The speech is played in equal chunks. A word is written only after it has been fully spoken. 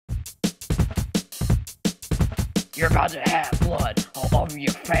You're about to have blood all over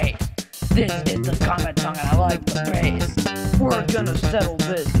your face. This is the combat song and I like the bass. We're gonna settle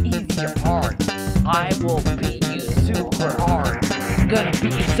this easy or hard. I will beat you super hard. Gonna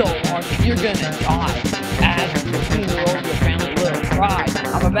beat you so hard that you're gonna die. As your funeral, your family will cry.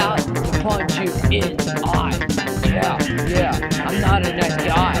 I'm about to punch you in the eye. Yeah, I'm not a nice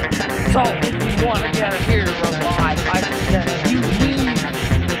guy. So if you wanna get here alive, I suggest you leave,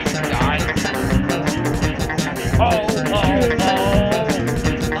 guys. Oh,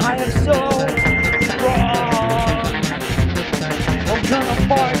 I am so strong. I'm gonna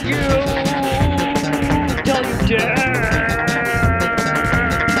fight you till you dare.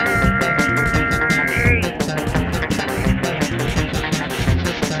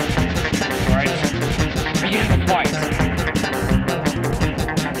 Alright, begin the fight.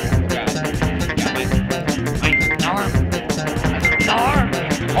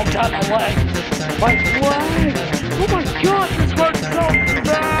 Got my leg! My leg! Oh my god, this hurts so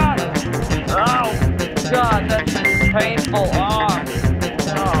bad! Oh god, that's just painful. Oh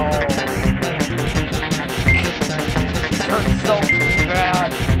no. This hurts so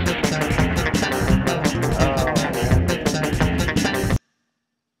bad. Oh.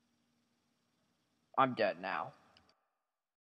 I'm dead now.